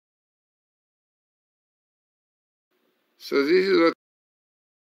So this is what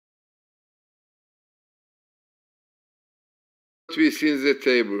we see in the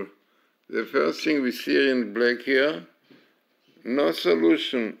table. The first thing we see in black here, no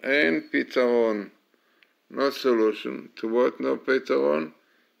solution, אין פתרון. No solution. To what no פתרון?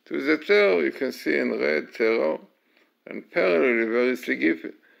 To the terror. You can see in red terror. And parallelly very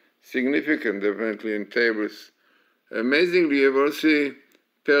significant, definitely in tables. Amazingly, you will see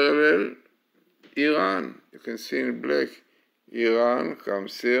parallel Iran. You can see in black, Iran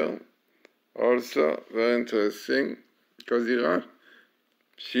comes here. Also, very interesting, because Iran,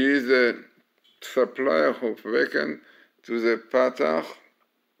 she is a supplier of weapons to the Fatah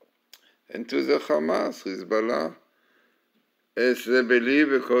and to the Hamas, Hezbollah. As they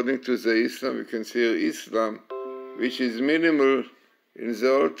believe, according to the Islam, you can see here Islam, which is minimal in the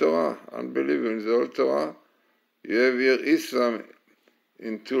old Torah, unbelievable. In the old Torah, you have here Islam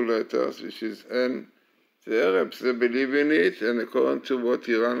in 2 letters, which is N. The Arabs, they believe in it, and according to what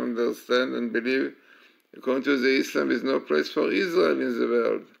Iran understand and believe, according to the Islam, is no place for Israel in the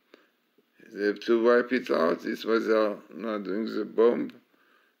world. They have to wipe it out. This was they are now doing the bomb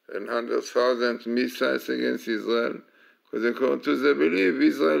and 100,000 missiles against Israel, because according to the belief,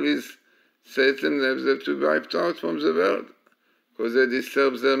 Israel is Satan, they have to be wiped out from the world, because they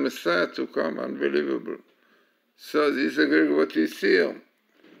disturb their Messiah to come. Unbelievable. So this is exactly what is here.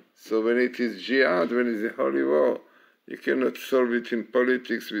 So when it is jihad, when it is a holy war, you cannot solve it in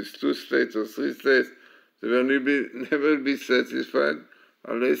politics with 2 states or 3 states. They will never be satisfied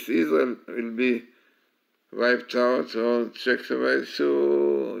unless Israel will be wiped out or checked away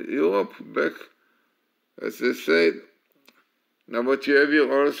to Europe back, as they said. Now what you have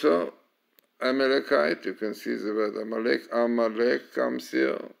here also, Amalekite, you can see the word Amalek. Amalek comes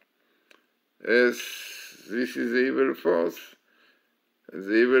here as this is the evil force.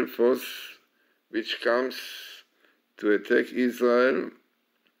 The evil force which comes to attack Israel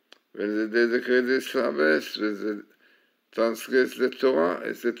when they desecrate the Sabbath, when they transgress the Torah.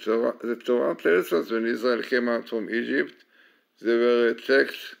 As the Torah tells us, when Israel came out from Egypt, they were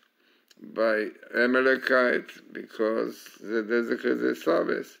attacked by Amalekites because they desecrated the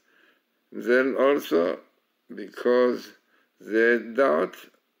Sabbath. Then also because they doubt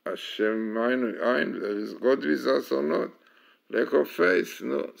Hashem Ein, there is God with us or not. Lack of faith,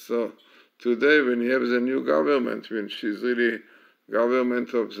 no. So today, when you have the new government, when she's really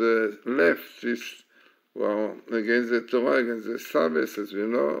government of the leftists, well, against the Torah, against the Sabbath, as we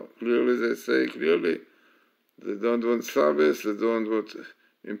know, clearly they say clearly, they don't want Sabbath, they don't want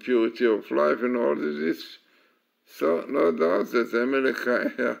impurity of life and all this. So no doubt that the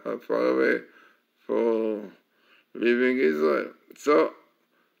Amalekites are far away for leaving Israel. So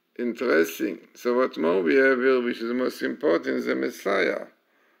interesting. So what more we have here, which is the most important, is the Messiah.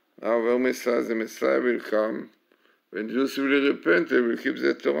 Now, where Messiah, the Messiah will come. When Jews will repent, they will keep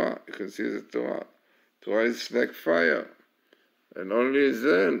the Torah. You can see the Torah. Torah is like fire. And only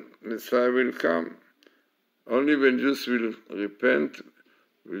then Messiah will come. Only when Jews will repent,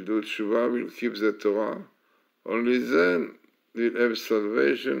 will do tshuva, will keep the Torah. Only then we'll have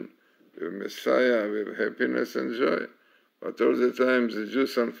salvation, with Messiah, with happiness and joy. But all the time, the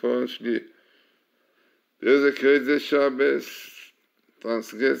Jews, unfortunately, desecrate the Shabbos,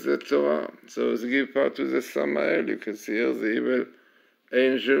 transgress the Torah. So they give part to the Samael. You can see here the evil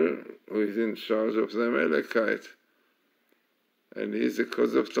angel who is in charge of the Amalekite. And he is the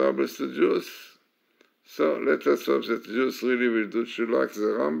cause of troubles to Jews. So let us hope that Jews really will do tshuva. Like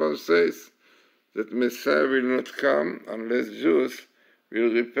the Rambam says, that Messiah will not come unless Jews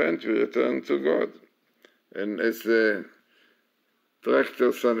will repent, will return to God. And as the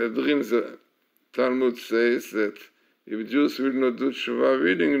Tractor Sanhedrin, the Talmud says that if Jews will not do tshuva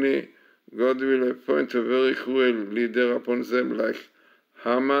willingly, God will appoint a very cruel leader upon them, like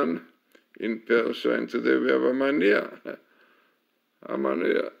Haman in Persia, and today we have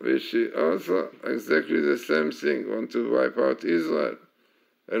Amaniah, which is also exactly the same thing, want to wipe out Israel.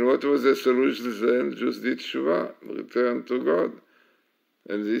 And what was the solution then? Jews did tshuva, return to God.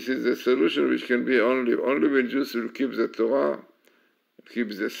 And this is the solution which can be only when Jews will keep the Torah, keep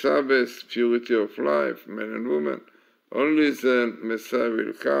the Sabbath, purity of life, men and women. Only then Messiah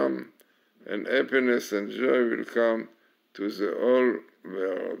will come, and happiness and joy will come to the whole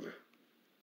world.